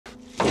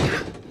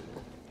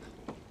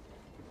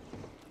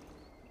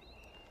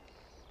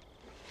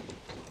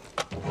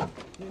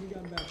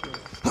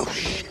Oh,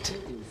 shit.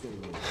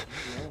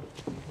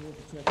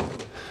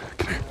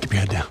 Come here, keep your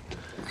head down.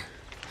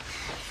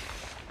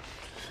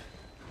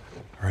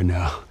 All right,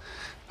 now,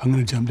 I'm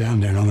gonna jump down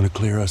there and I'm gonna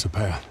clear us a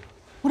path.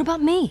 What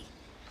about me?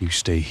 You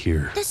stay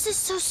here. This is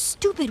so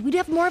stupid. We'd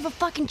have more of a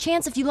fucking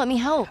chance if you let me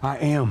help. I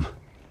am.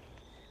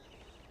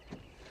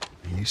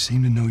 You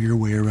seem to know your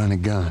way around a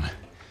gun.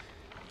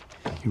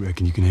 You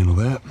reckon you can handle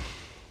that?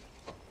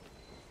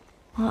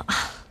 Well,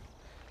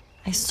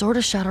 I sort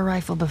of shot a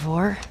rifle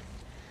before,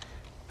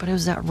 but it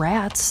was at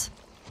rats.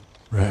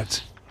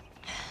 Rats?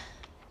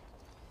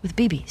 With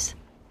BBs.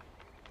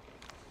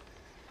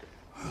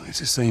 Well, it's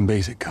the same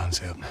basic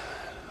concept.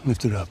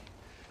 Lift it up.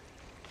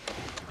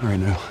 All right,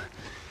 now,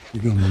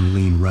 you're going to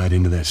lean right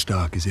into that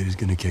stock, as it is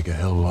going to kick a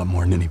hell of a lot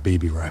more than any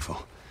baby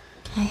rifle.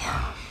 Okay.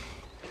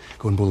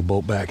 Go and pull the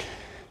bolt back.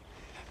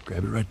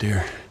 Grab it right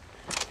there.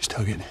 Just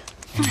tug it.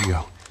 There you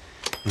go.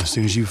 And as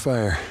soon as you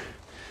fire,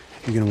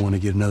 you're going to want to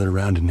get another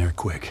round in there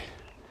quick.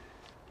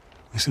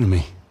 Listen to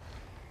me.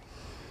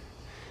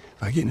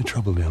 If I get into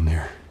trouble down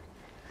there,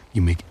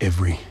 you make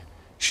every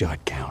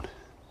shot count.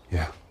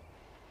 Yeah?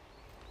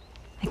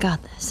 I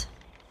got this.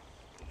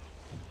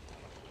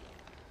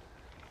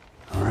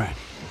 All right.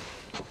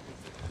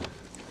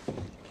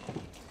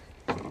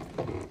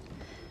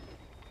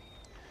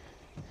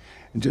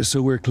 And just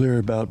so we're clear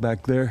about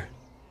back there,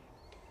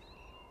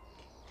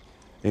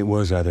 it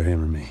was either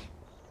him or me.